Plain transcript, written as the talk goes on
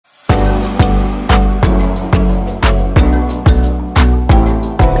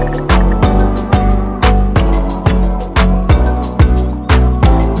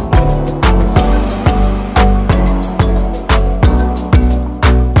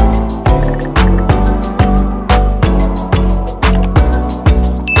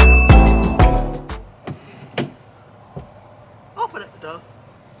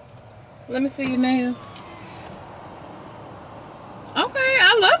Let me see your nails. Okay,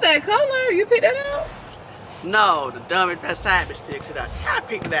 I love that color. You picked that out? No, the dummy that side me still cut out. I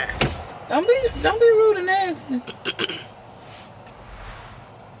picked that. Don't be rude and nasty.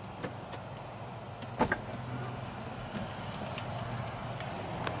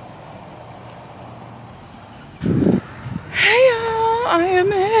 Hey y'all, I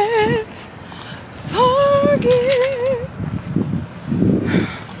am at Target.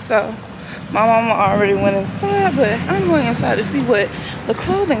 So my mama already went inside, but I'm going inside to see what the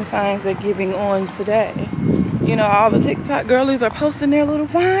clothing finds are giving on today. You know, all the TikTok girlies are posting their little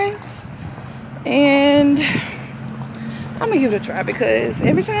finds, and I'm gonna give it a try because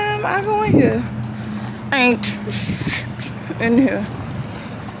every time I go in here, I ain't in here.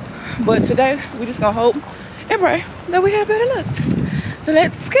 But today we just gonna hope and pray that we have better luck. So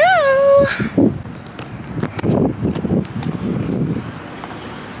let's go.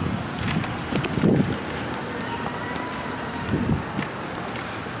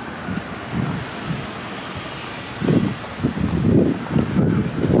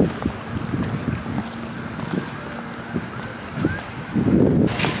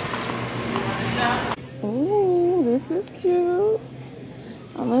 Ooh, this is cute.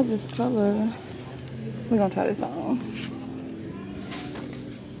 I love this color. We're gonna try this on.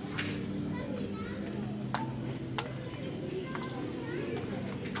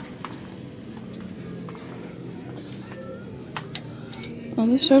 Oh,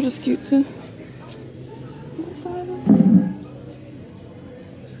 this shirt is cute too.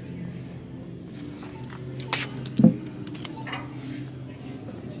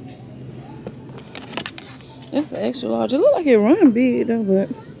 It's the extra large. It look like it run big though, but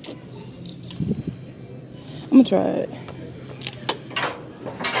I'm gonna try it.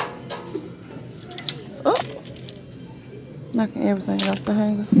 Oh, knocking everything off the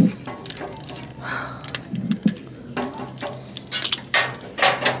hanger.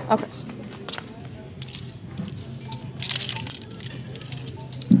 Okay.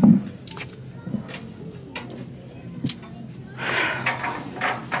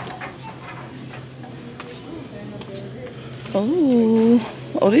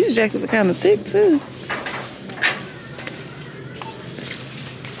 Oh, these jackets are kind of thick too.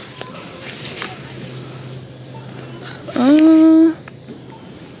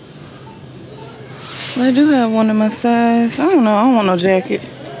 They do have one in my size. I don't know. I don't want no jacket.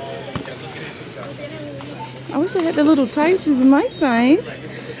 I wish I had the little tighties in my size.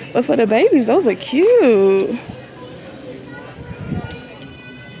 But for the babies, those are cute.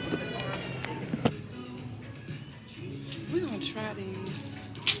 We're going to try these.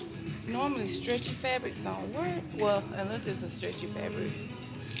 Normally, stretchy fabrics don't work. Well, unless it's a stretchy fabric.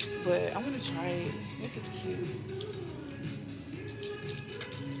 But I'm going to try it. This is cute.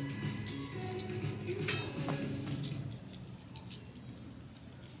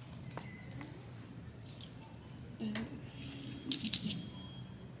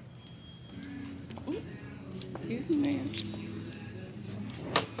 Excuse me, ma'am.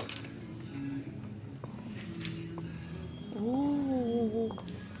 Ooh.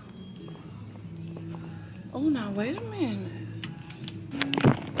 Oh, now wait a minute.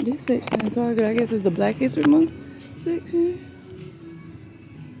 This section in Target, I guess, is the Black History Month section.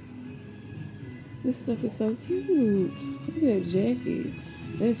 This stuff is so cute. Look at that jacket.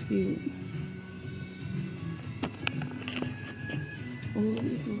 That's cute. Oh,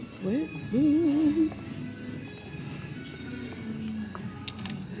 these are sweatsuits.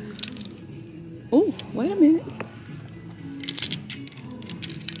 Oh, wait a minute.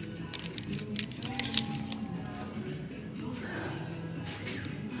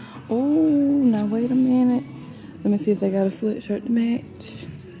 Oh, now wait a minute. Let me see if they got a sweatshirt to match.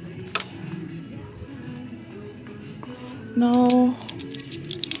 No.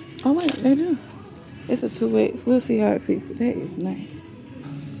 Oh, wait, they do. It's a 2X. We'll see how it fits, but that is nice.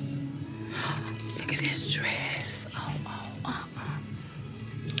 Look at this dress.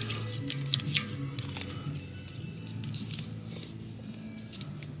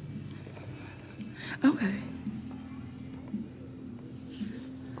 Okay.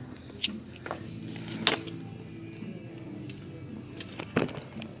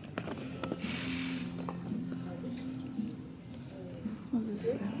 What's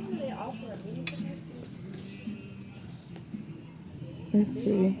this? That's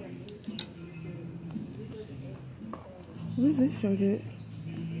pretty. Where's this shirt at?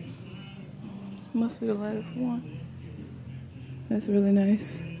 Must be the last one. That's really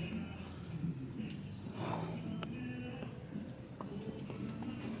nice.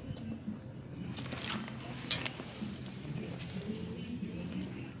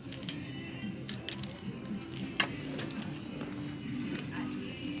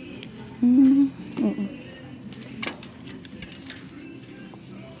 Okay,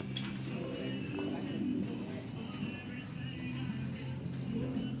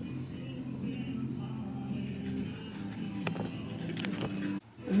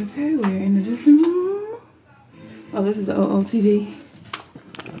 we're in the dressing room. Oh, this is the OOTD.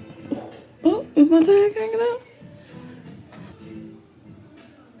 Oh, is my tag hanging out?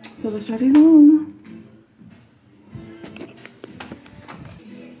 So let's try these on.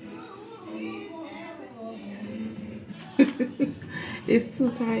 It's too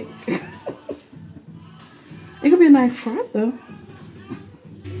tight. It could be a nice crop though.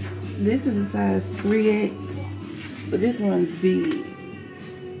 This is a size 3X, but this one's big.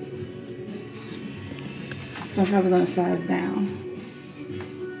 So I'm probably gonna size down.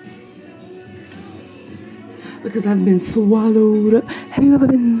 Because I've been swallowed up. Have you ever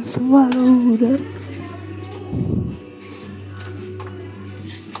been swallowed up?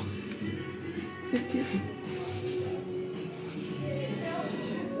 It's cute.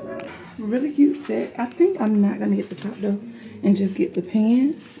 Really cute set. I think I'm not gonna get the top though and just get the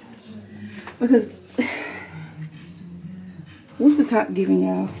pants. Because what's the top giving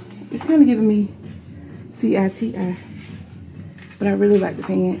y'all? It's kind of giving me CITI. But I really like the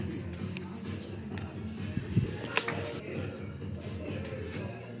pants.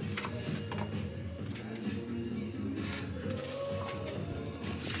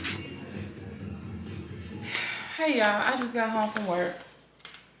 Hey y'all, I just got home from work.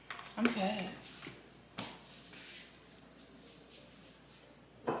 I'm sad.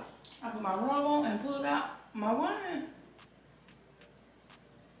 I put my robe on and pulled out my wine.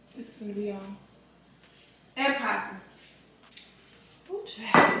 This is gonna be on. And popping. Ooh,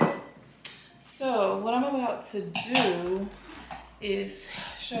 child. So what I'm about to do is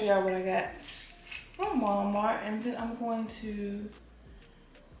show y'all what I got from Walmart, and then I'm going to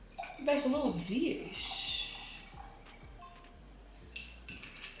make a little dish.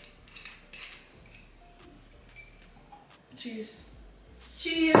 Cheers.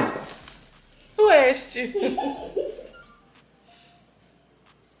 Cheers. Who asked you?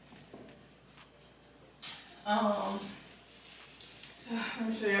 So let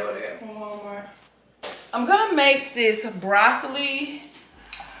me show you what I got from Walmart. I'm gonna make this broccoli.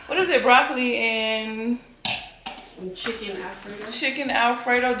 What is it? Broccoli and chicken Alfredo. Chicken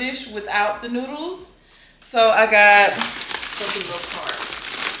Alfredo dish without the noodles. So I got. Supposed to be low carb.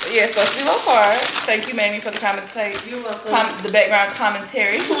 Yeah, it's supposed to be low carb. Thank you, Mamie, for the commentary. You're welcome. The background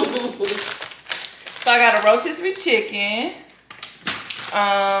commentary. So I got a rotisserie chicken.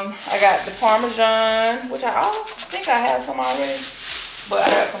 I got the Parmesan, which I think I have some already, but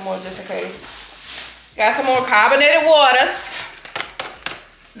I got some more just in case. Got some more carbonated waters.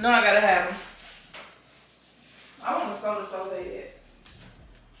 No, I gotta have them. I want a soda so bad.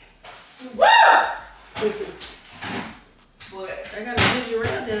 Woo! But I got a ginger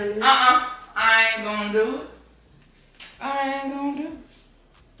ale down there. I ain't gonna do it. I ain't gonna do it.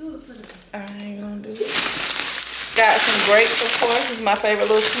 Do it for them. I ain't gonna do it. Got some grapes, of course. This is my favorite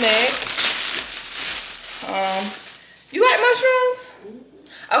little snack. You like mushrooms?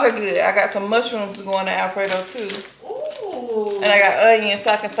 Okay, good. I got some mushrooms to go on the Alfredo too. Ooh. And I got onions,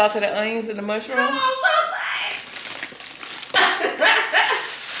 so I can saute the onions and the mushrooms. Come on,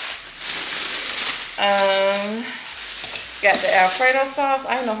 Got the Alfredo sauce.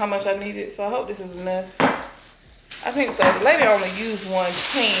 I don't know how much I needed, so I hope this is enough. I think so. The lady only used one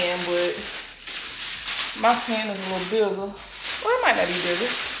can, but my pan is a little bigger. Well, it might not be bigger.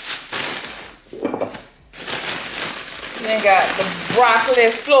 Then got the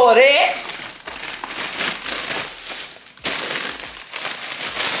broccoli florets.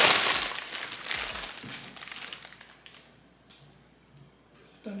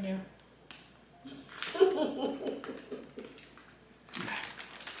 Thumbnail.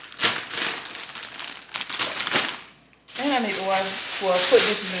 And I need to put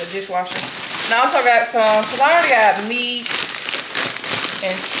dishes in the dishwasher. And I also got some, because I already got meat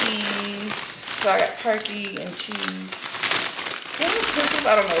and cheese. So I got turkey and cheese.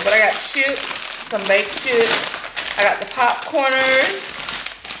 I don't know, but I got chips, some baked chips. I got the popcorners.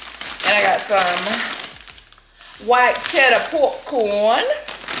 And I got some white cheddar popcorn.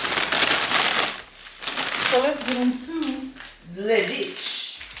 So let's get into the dish.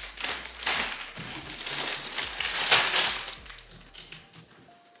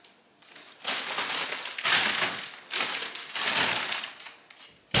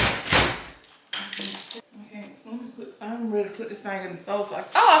 I'm ready to put this thing in the stove. So I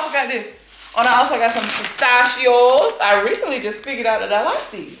forgot this. Oh, and I also got some pistachios. I recently just figured out that I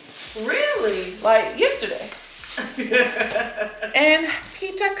like these. Really? Like yesterday. And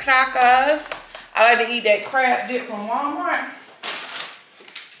pita crackers. I like to eat that crab dip from Walmart.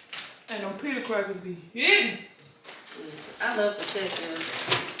 And them pita crackers be hitting. I love pistachios.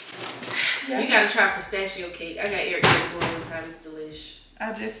 Yeah. You gotta try pistachio cake. I got Eric one time. It's delish.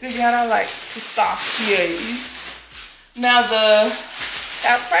 I just figured out I like pistachios. Now the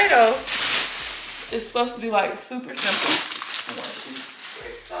Alfredo is supposed to be like super simple.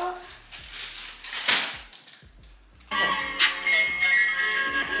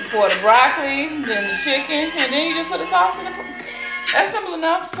 You pour the broccoli, then the chicken, and then you just put the sauce in the. That's simple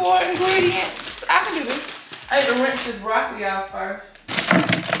enough. 4 ingredients. I can do this. I need to rinse this broccoli out first.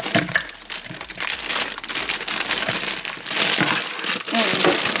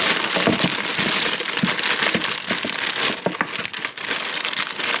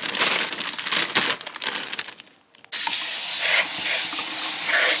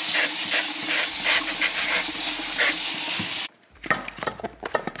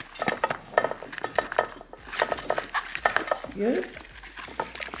 Good.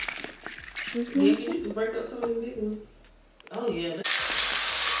 Yeah, you break up some of the big ones. Oh yeah.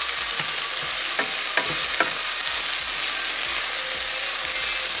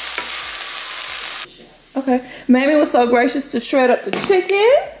 Okay. Mamie was so gracious to shred up the chicken.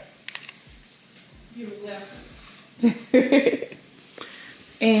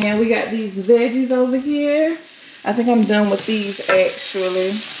 And we got these veggies over here. I think I'm done with these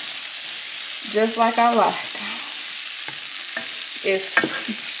actually. Just like I like.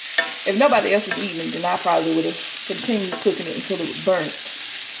 If nobody else is eating it, then I probably would have continued cooking it until it was burnt.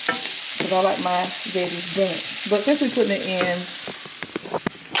 Because I like my veggies burnt. But since we're putting it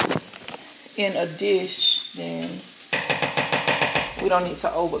in a dish, then we don't need to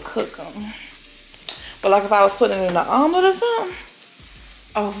overcook them. But like if I was putting it in an omelet or something,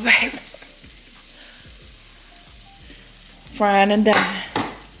 oh baby. Frying and dying.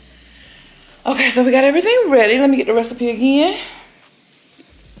 Okay, so we got everything ready. Let me get the recipe again.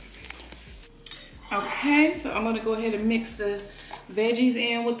 Okay, so I'm gonna go ahead and mix the veggies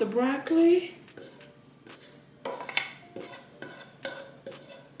in with the broccoli.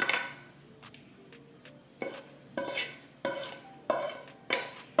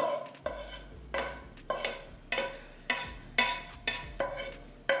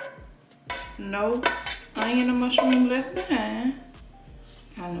 No onion or mushroom left behind.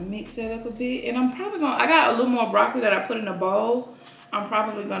 Kind of mix that up a bit. And I'm probably gonna, I got a little more broccoli that I put in a bowl. I'm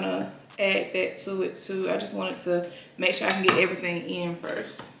probably gonna add that to it too. I just wanted to make sure I can get everything in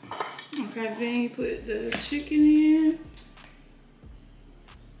first. Okay, then you put the chicken in.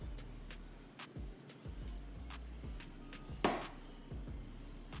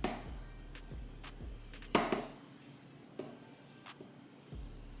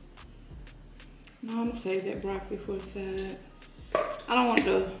 Now I'm gonna save that broccoli for a side. I don't want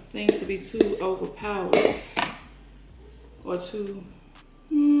the thing to be too overpowered or too,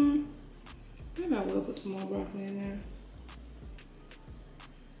 maybe I will put some more broccoli in there.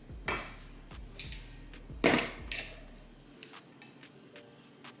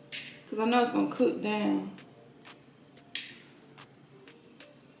 Cause I know it's gonna cook down.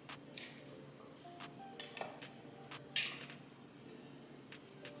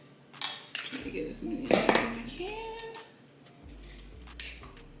 Try to get as many as I can.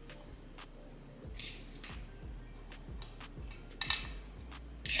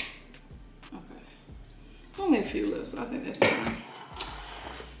 Only a few left, so I think that's fine.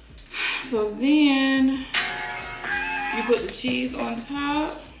 So then you put the cheese on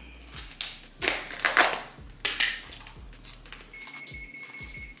top.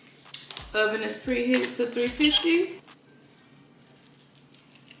 Oven is preheated to 350.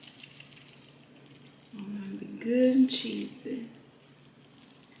 It'll be good and cheesy.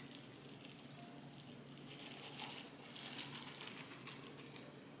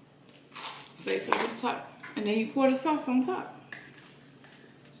 Say so at the top. And then you pour the sauce on top.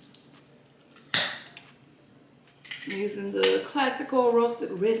 I'm using the classical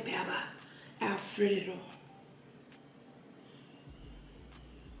roasted red pepper Alfredo.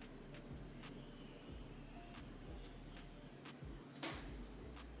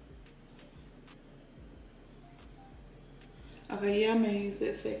 Okay, yeah, I'm gonna use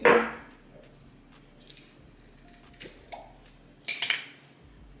that second.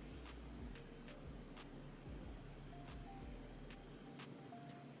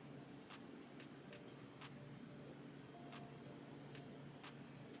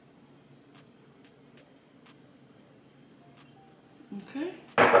 Okay,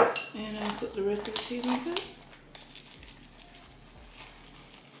 and I'll put the rest of the cheese on top.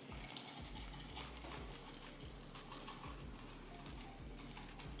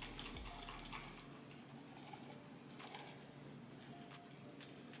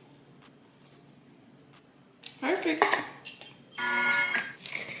 perfect.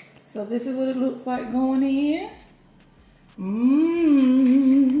 So this is what it looks like going in.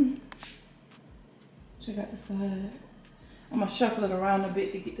 Mmm. Check out the side. I'm gonna shuffle it around a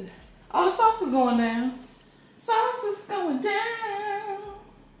bit to get the, oh, the sauce is going down. Sauce is going down.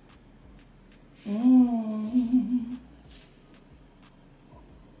 Mmm.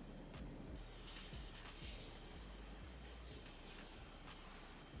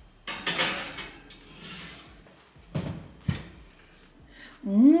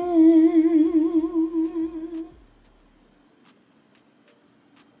 Mmm.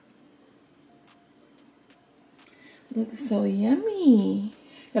 Looks so yummy.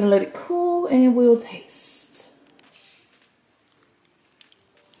 Gonna let it cool and we'll taste.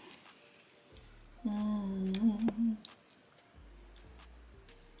 Mm.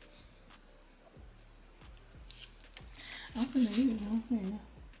 I'm gonna eat it.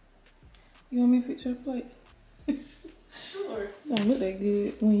 You want me to fix your plate? Sure. Don't look that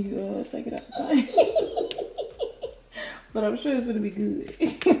good when you take it out the time. But I'm sure it's gonna be good.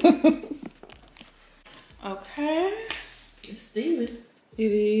 Okay. It's steaming.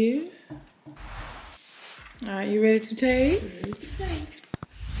 It is. All right, you ready to taste? Ready to taste.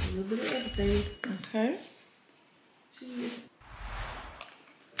 A little bit of everything. Okay. Cheers.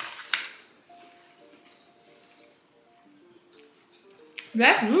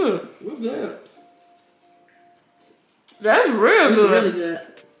 That's good. We're good. That's real It's good. really good.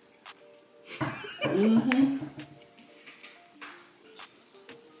 Mm-hmm.